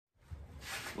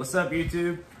What's up,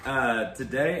 YouTube?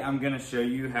 Today I'm going to show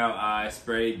you how I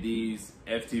sprayed these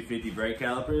F250 brake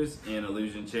calipers in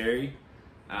Illusion Cherry.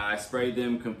 I sprayed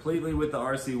them completely with the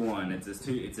RC1.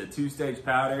 It's a two-stage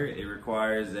powder. It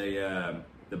requires the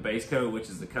base coat, which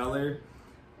is the color,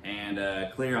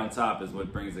 and clear on top is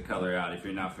what brings the color out if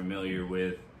you're not familiar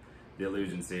with the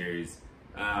Illusion series.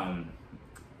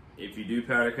 If you do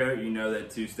powder coat, you know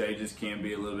that two stages can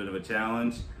be a little bit of a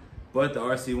challenge, but the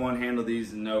RC1 handled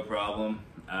these no problem.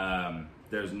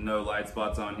 There's no light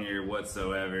spots on here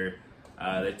whatsoever.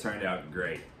 They turned out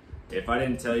great. If I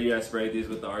didn't tell you I sprayed these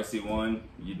with the RC1,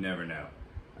 you'd never know.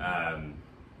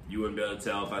 You wouldn't be able to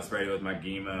tell if I sprayed it with my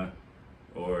Gema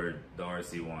or the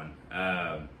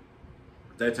RC1.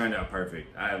 They turned out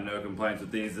perfect. I have no complaints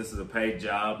with these. This is a paid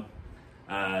job.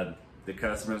 The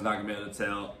customer's not gonna be able to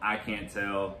tell. I can't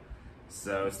tell.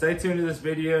 So stay tuned to this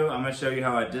video. I'm gonna show you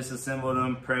how I disassembled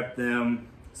them, prepped them,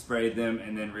 sprayed them,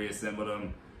 and then reassembled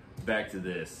them back to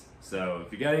this. So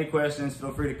if you got any questions,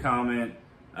 feel free to comment.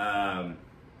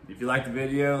 If you like the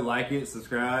video, like it,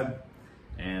 subscribe,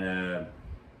 and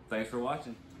thanks for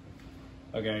watching.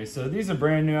 Okay, so these are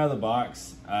brand new out of the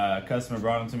box. Customer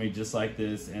brought them to me just like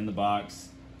this in the box.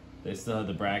 They still have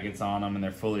the brackets on them and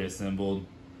they're fully assembled.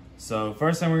 So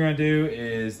first thing we're gonna do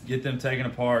is get them taken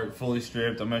apart, fully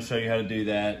stripped. I'm gonna show you how to do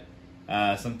that.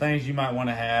 Some things you might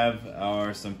wanna have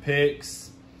are some picks.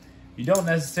 You don't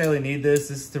necessarily need this.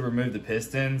 This is to remove the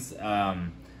pistons. I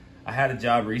had a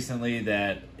job recently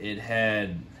that it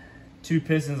had 2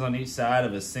 pistons on each side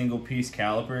of a single piece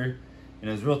caliper, and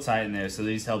it was real tight in there, so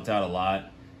these helped out a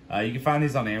lot. You can find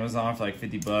these on Amazon for like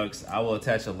 50 bucks. I will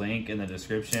attach a link in the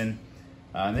description.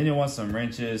 And then you'll want some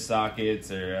wrenches, sockets,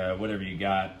 or whatever you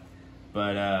got.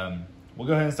 But we'll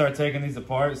go ahead and start taking these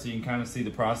apart so you can kind of see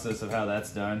the process of how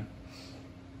that's done.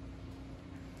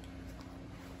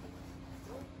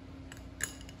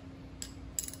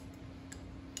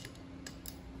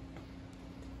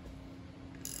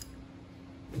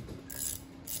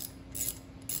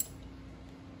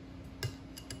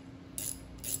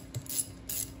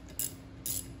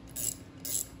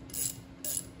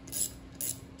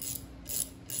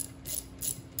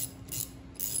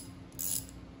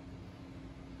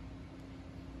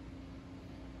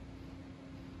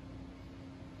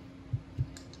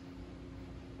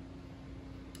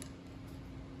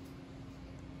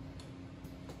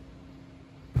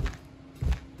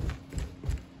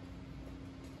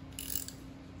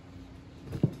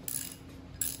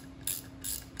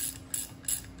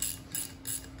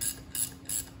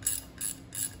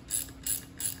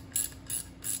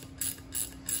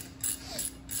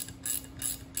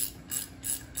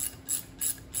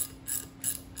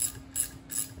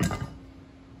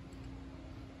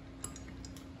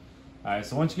 Alright,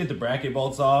 so once you get the bracket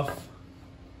bolts off,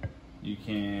 you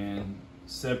can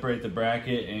separate the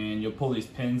bracket and you'll pull these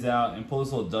pins out and pull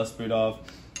this little dust boot off.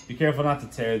 Be careful not to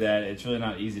tear that. It's really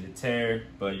not easy to tear,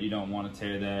 but you don't want to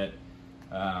tear that.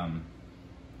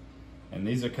 And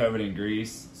these are covered in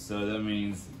grease, so that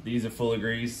means these are full of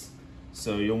grease.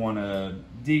 So you'll want to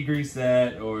degrease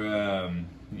that, or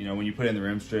you know, when you put in the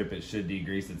rim strip, it should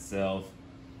degrease itself.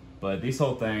 But these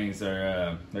whole things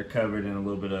are they're covered in a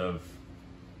little bit of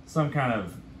some kind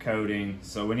of coating,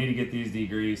 so we need to get these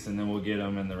degreased and then we'll get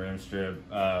them in the rim strip.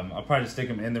 I'll probably just stick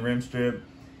them in the rim strip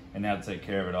and that'll take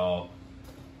care of it all.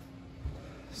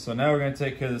 So now we're going to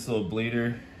take care of this little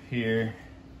bleeder here.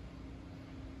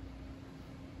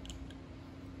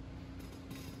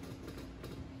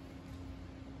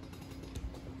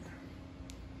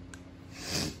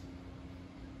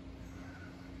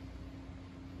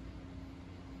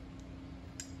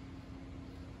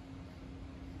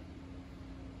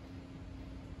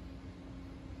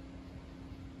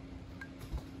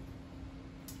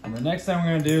 And the next thing we're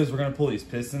going to do is we're going to pull these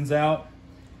pistons out.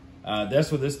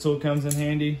 That's where this tool comes in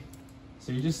handy.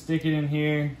 So you just stick it in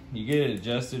here, you get it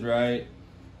adjusted right.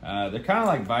 They're kind of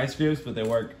like vice grips, but they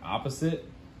work opposite.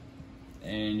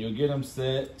 And you'll get them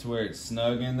set to where it's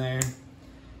snug in there.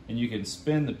 And you can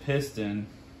spin the piston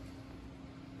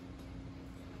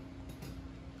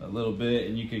a little bit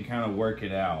and you can kind of work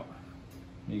it out.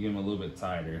 You get them a little bit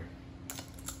tighter.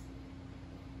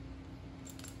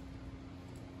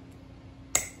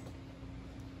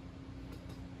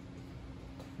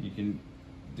 You can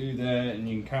do that and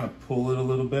you can kind of pull it a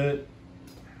little bit.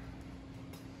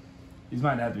 These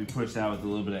might have to be pushed out with a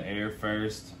little bit of air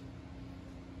first,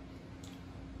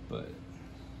 but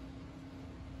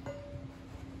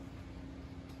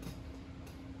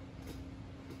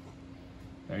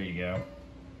there you go.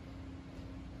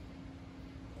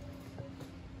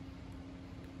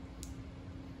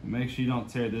 Make sure you don't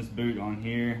tear this boot on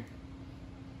here.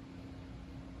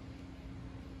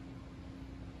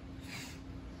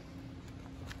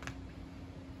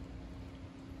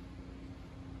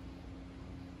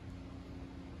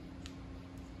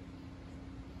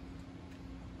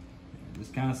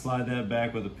 Just kind of slide that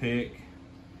back with a pick,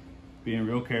 being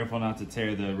real careful not to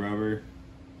tear the rubber.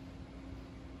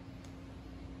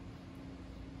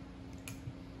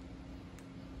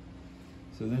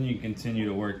 So then you continue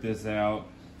to work this out.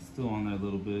 Still on there a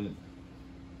little bit.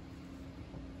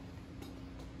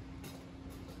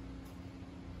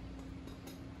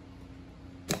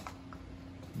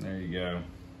 There you go.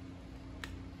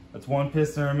 That's one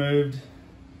piston removed.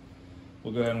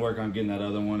 We'll go ahead and work on getting that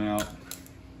other one out.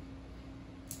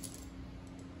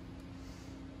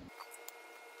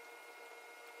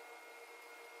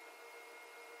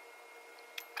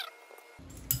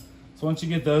 So once you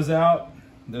get those out,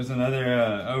 there's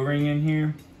another O-ring in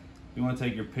here. You want to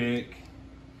take your pick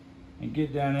and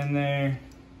get down in there,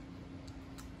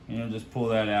 and you'll just pull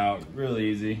that out real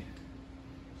easy,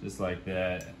 just like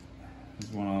that.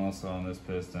 There's one also on this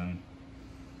piston.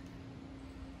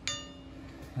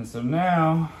 And so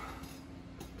now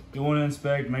you want to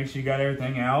inspect, make sure you got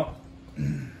everything out.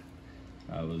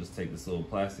 We'll just take this little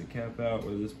plastic cap out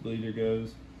where this bleeder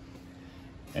goes.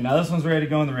 And now this one's ready to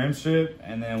go on the rim strip,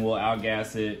 and then we'll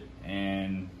outgas it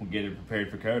and we'll get it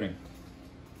prepared for coating.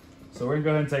 So we're gonna go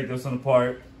ahead and take this one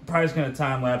apart. Probably just gonna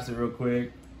time lapse it real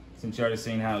quick since you already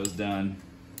seen how it was done.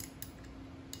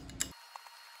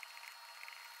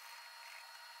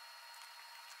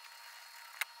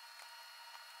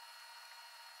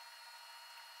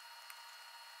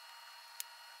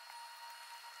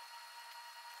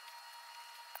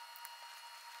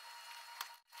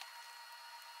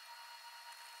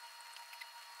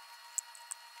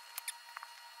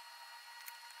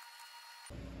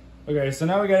 Okay, so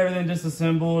now we got everything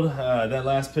disassembled. That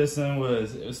last piston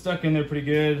was stuck in there pretty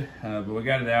good, but we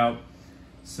got it out.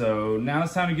 So now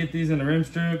it's time to get these in the rim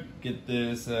strip, get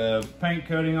this paint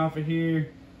coating off of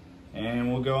here,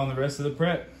 and we'll go on the rest of the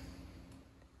prep.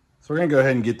 So we're gonna go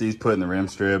ahead and get these put in the rim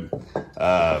strip.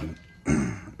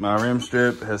 My rim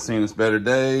strip has seen its better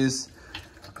days.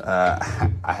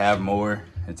 I have more.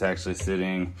 It's actually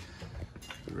sitting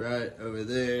right over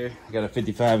there. I got a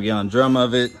 55-gallon drum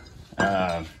of it.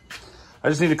 I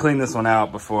just need to clean this one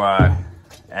out before I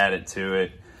add it to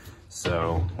it.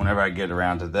 So whenever I get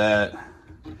around to that,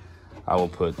 I'll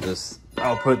put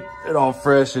it all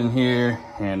fresh in here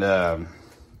and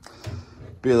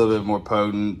be a little bit more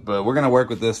potent. But we're gonna work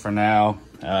with this for now.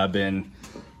 I've been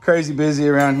crazy busy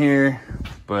around here,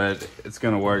 but it's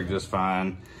gonna work just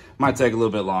fine. Might take a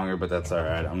little bit longer, but that's all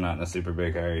right. I'm not in a super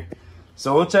big hurry.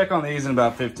 So we'll check on these in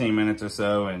about 15 minutes or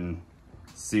so and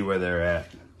see where they're at.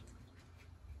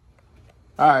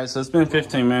 All right, so it's been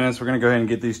 15 minutes. We're gonna go ahead and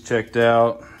get these checked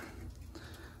out.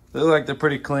 They look like they're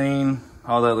pretty clean.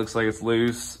 All that looks like it's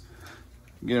loose.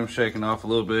 Get them shaken off a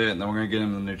little bit, and then we're gonna get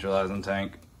them in the neutralizing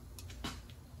tank.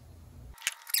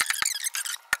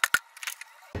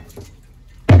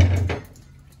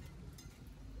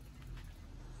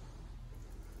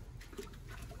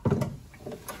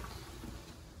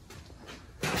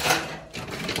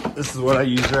 This is what I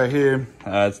use right here.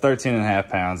 It's 13.5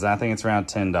 pounds. I think it's around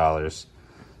 $10.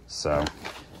 So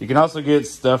you can also get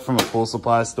stuff from a pool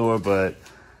supply store, but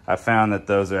I found that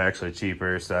those are actually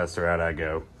cheaper, so that's the route I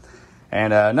go.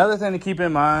 And another thing to keep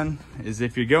in mind is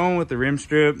if you're going with the rim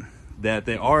strip, that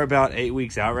they are about 8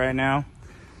 weeks out right now.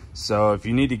 So if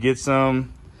you need to get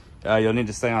some, you'll need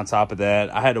to stay on top of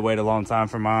that. I had to wait a long time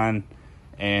for mine,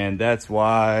 and that's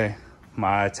why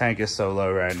my tank is so low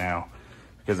right now,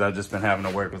 because I've just been having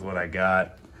to work with what I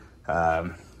got.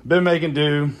 Been making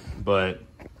do, but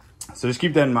so just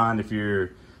keep that in mind if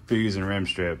you're using rim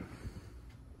strip.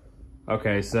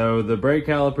 Okay, so the brake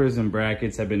calipers and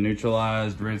brackets have been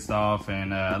neutralized, rinsed off,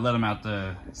 and I let them out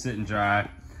to sit and dry.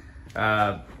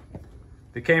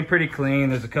 They came pretty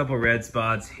clean. There's a couple red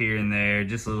spots here and there,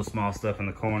 just a little small stuff in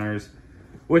the corners,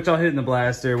 which I'll hit in the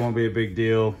blaster, won't be a big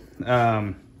deal.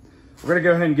 We're gonna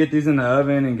go ahead and get these in the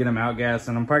oven and get them outgassed,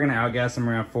 and I'm probably gonna outgas them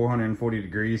around 440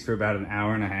 degrees for about an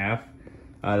hour and a half.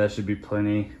 That should be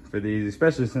plenty for these,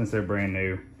 especially since they're brand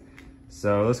new.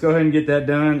 So let's go ahead and get that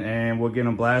done, and we'll get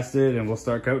them blasted and we'll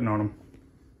start coating on them.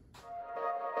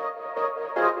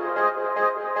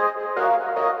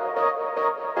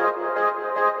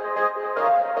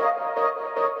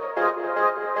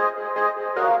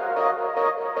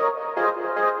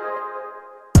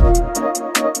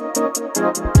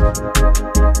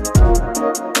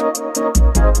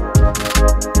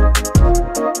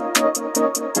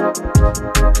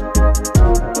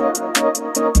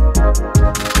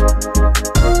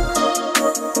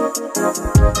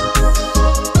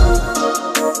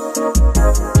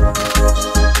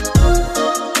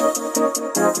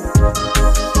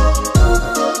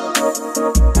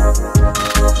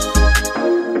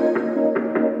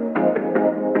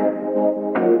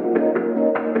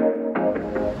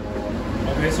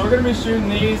 Okay, so we're going to be shooting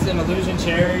these in Illusion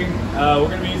Cherry. We're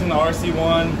going to be using the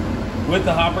RC1 with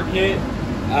the hopper kit.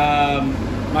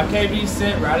 My KB is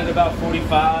set right at about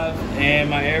 45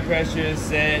 and my air pressure is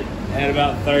set at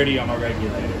about 30 on my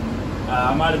regulator.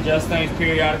 I might adjust things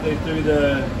periodically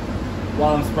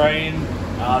while I'm spraying.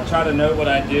 I'll try to note what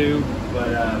I do,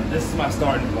 but this is my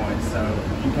starting point, so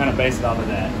you can kind of base it off of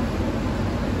that.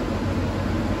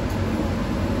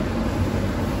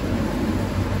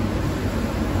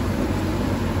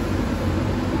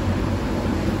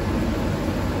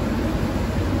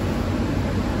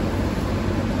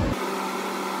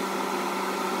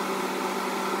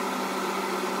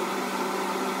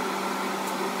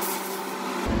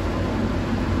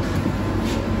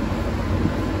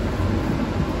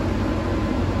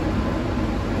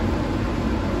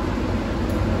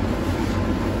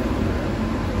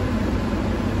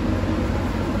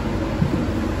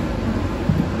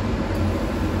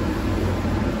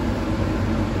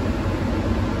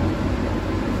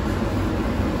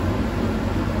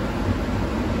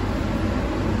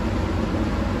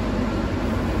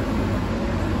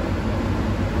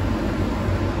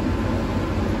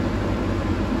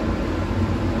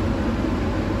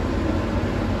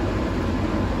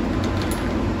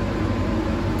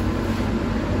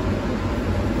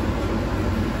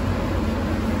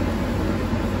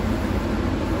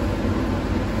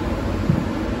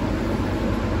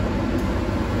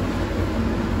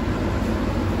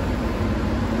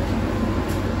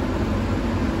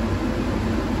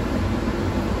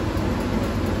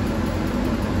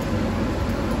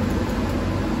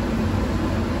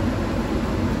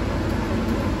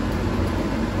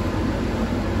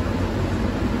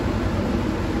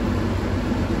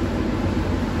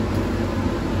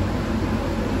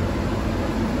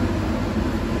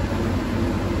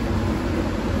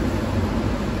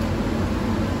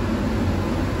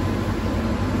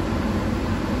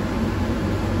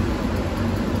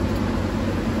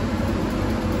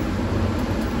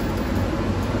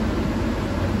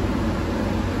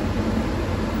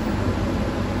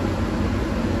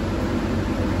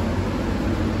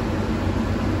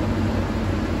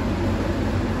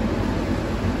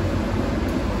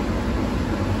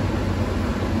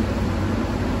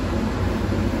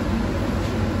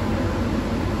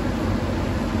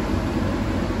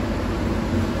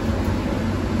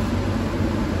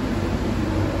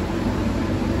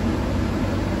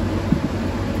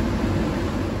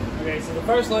 So the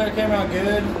first layer came out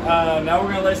good. Now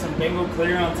we're gonna lay some Bingo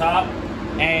Clear on top,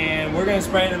 and we're gonna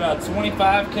spray it about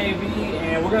 25 kV,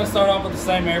 and we're gonna start off with the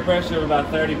same air pressure of about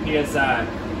 30 psi.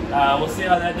 We'll see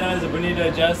how that does. If we need to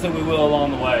adjust it, we will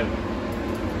along the way.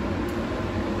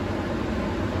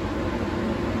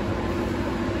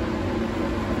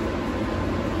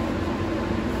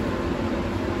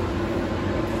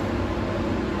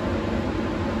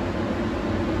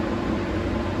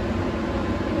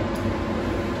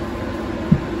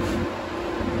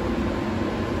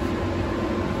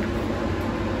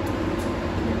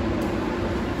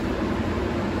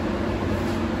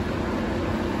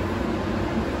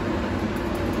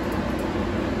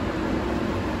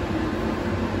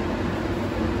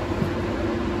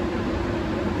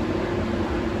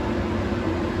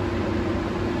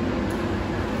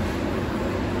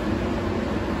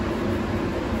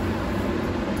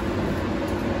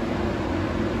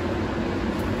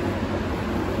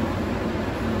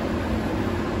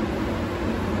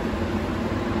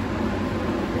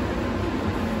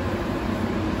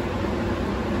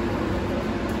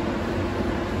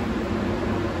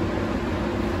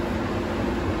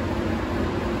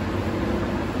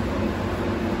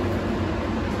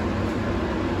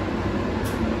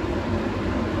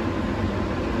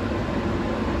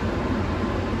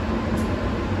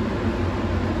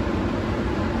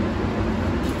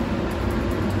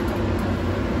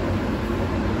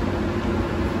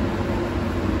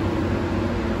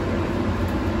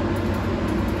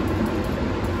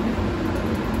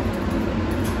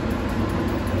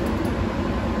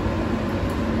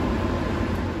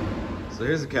 So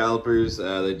here's the calipers.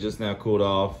 They just now cooled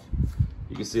off.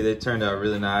 You can see they turned out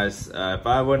really nice. If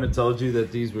I wouldn't have told you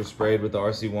that these were sprayed with the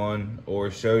RC1 or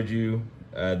showed you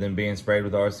them being sprayed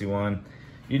with the RC1,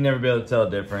 you'd never be able to tell a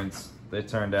difference. They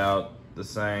turned out the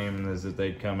same as if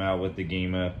they'd come out with the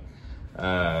Gema.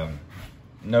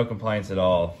 No complaints at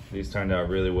all. These turned out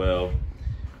really well.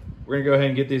 We're gonna go ahead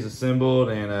and get these assembled,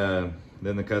 and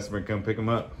then the customer can come pick them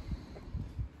up.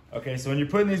 Okay, so when you're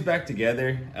putting these back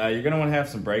together, you're gonna wanna have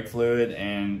some brake fluid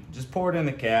and just pour it in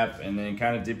the cap and then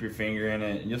kind of dip your finger in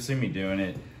it. And you'll see me doing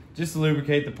it just to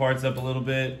lubricate the parts up a little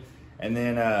bit. And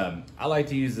then I like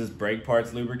to use this brake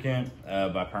parts lubricant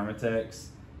by Permatex.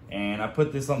 And I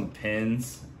put this on the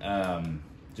pins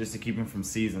just to keep them from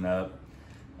seizing up.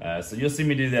 So you'll see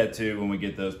me do that too when we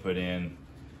get those put in.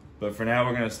 But for now,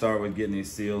 we're gonna start with getting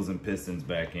these seals and pistons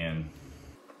back in.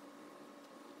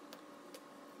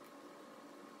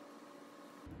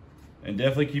 And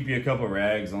definitely keep you a couple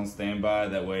rags on standby.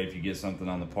 That way, if you get something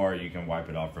on the part, you can wipe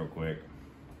it off real quick.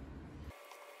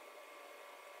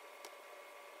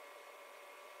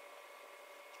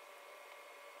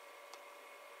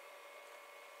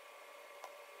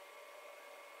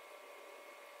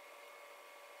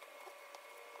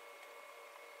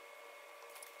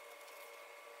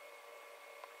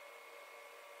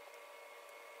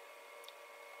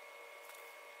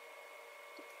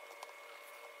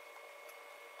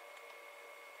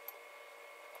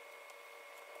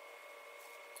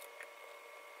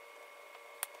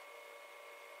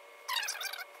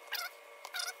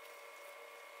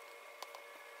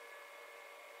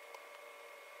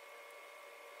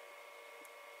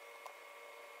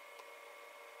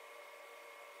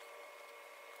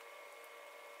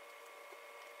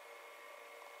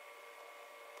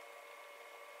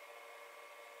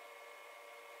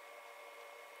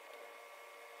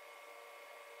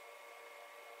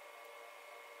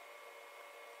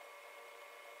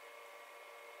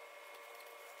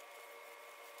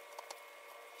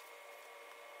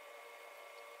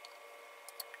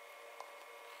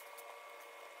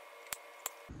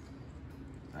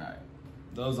 Alright,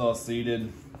 those all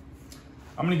seated.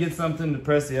 I'm gonna get something to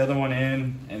press the other one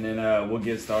in, and then we'll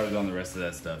get started on the rest of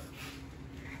that stuff.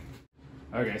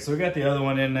 Okay, so we got the other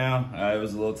one in now. It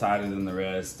was a little tighter than the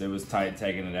rest. It was tight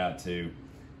taking it out too.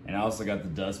 And I also got the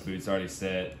dust boots already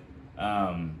set.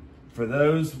 For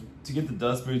those, to get the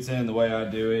dust boots in, the way I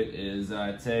do it is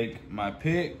I take my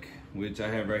pick, which I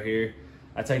have right here.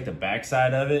 I take the back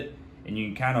side of it, and you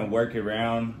can kind of work it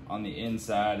around on the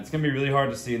inside. It's gonna be really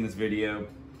hard to see in this video,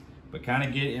 but kind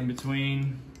of get in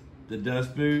between the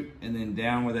dust boot and then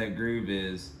down where that groove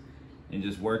is, and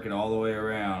just work it all the way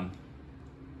around,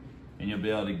 and you'll be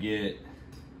able to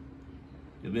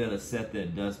set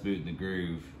that dust boot in the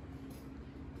groove.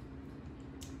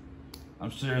 I'm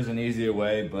sure there's an easier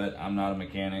way, but I'm not a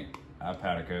mechanic. I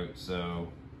powder coat, so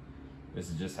this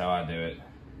is just how I do it.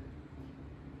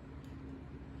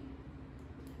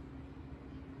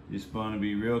 You just want to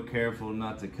be real careful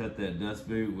not to cut that dust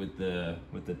boot with the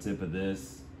tip of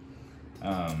this.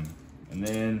 And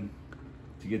then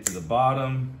to get to the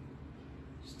bottom,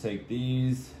 just take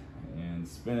these and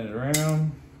spin it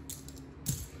around,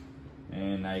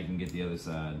 and now you can get the other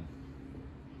side.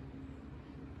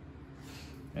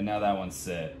 And now that one's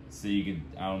set. So you could,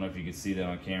 I don't know if you can see that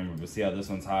on camera, but see how this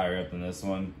one's higher up than this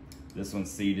one? This one's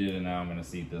seated, and now I'm gonna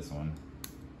seat this one.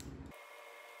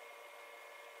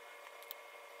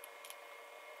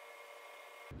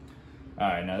 All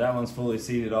right, now that one's fully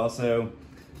seated also.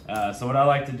 So what I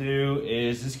like to do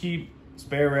is just keep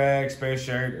spare rag, spare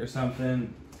shirt or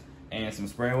something, and some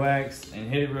spray wax, and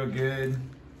hit it real good.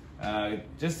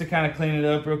 Just to kind of clean it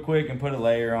up real quick and put a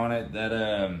layer on it.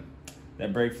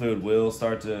 That brake fluid will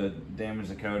start to damage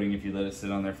the coating if you let it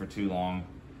sit on there for too long.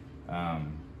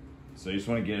 So you just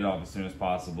want to get it off as soon as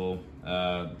possible.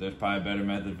 There's probably a better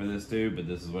method for this too, but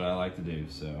this is what I like to do.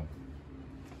 So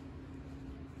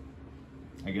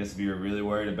I guess if you were really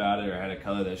worried about it or had a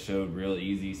color that showed real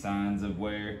easy signs of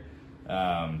wear,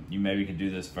 you maybe could do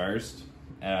this first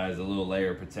as a little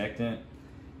layer protectant,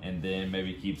 and then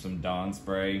maybe keep some Dawn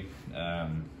spray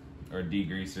or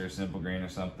degreaser, simple green or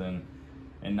something,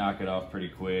 and knock it off pretty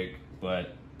quick.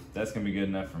 But that's gonna be good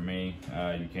enough for me.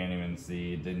 You can't even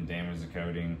see, it didn't damage the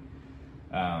coating.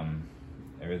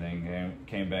 Everything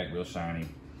came back real shiny.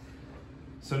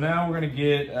 So now we're gonna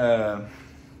get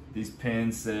these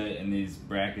pins set and these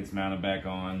brackets mounted back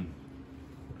on.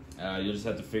 You'll just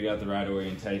have to figure out the right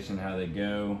orientation, how they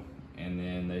go, and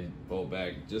then they bolt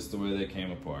back just the way they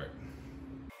came apart.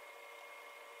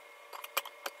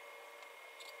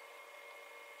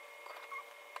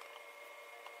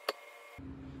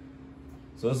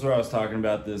 So this is where I was talking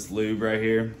about this lube right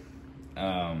here.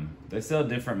 They sell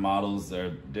different models or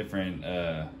different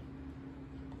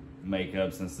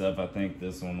makeups and stuff. I think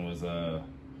this one was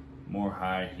more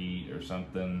high heat or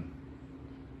something.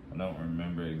 I don't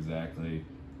remember exactly.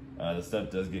 The stuff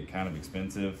does get kind of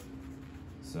expensive,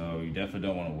 so you definitely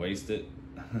don't want to waste it.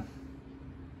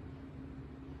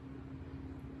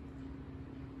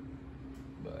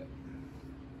 But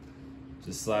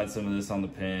just slide some of this on the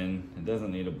pin. It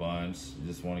doesn't need a bunch, you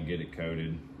just want to get it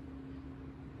coated.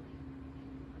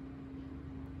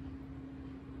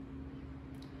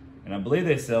 And I believe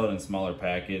they sell it in smaller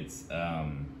packets,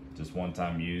 just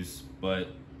one-time use, but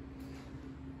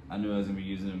I knew I was gonna be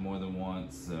using it more than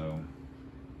once, so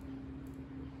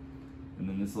And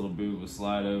then this little boot will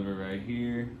slide over right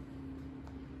here.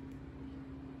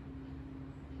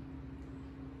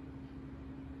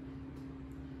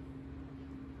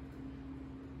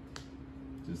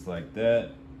 Just like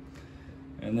that.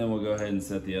 And then we'll go ahead and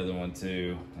set the other one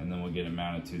too, and then we'll get it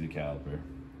mounted to the caliper.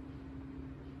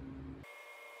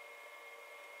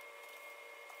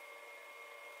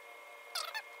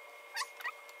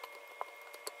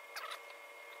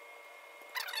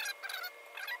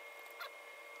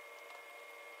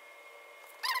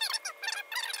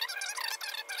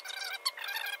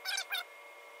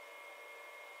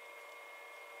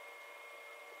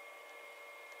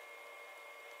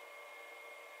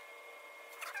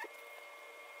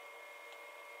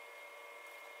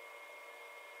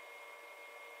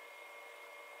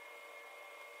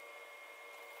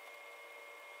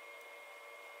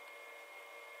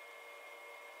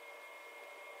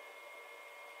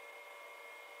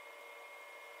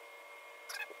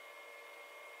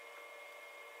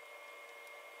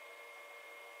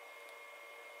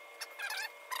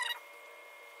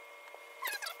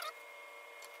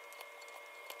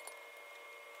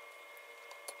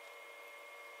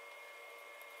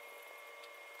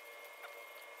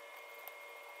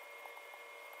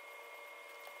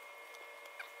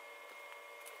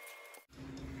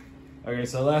 Okay,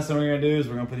 so the last thing we're gonna do is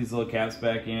we're gonna put these little caps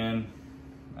back in.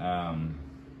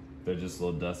 They're just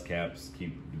little dust caps,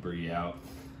 keep debris out.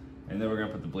 And then we're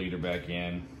gonna put the bleeder back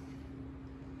in.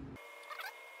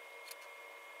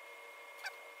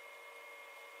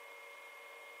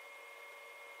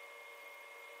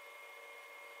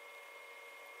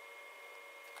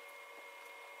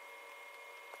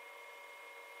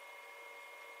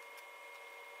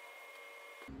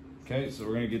 Okay, so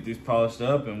we're gonna get these polished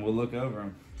up and we'll look over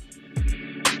them.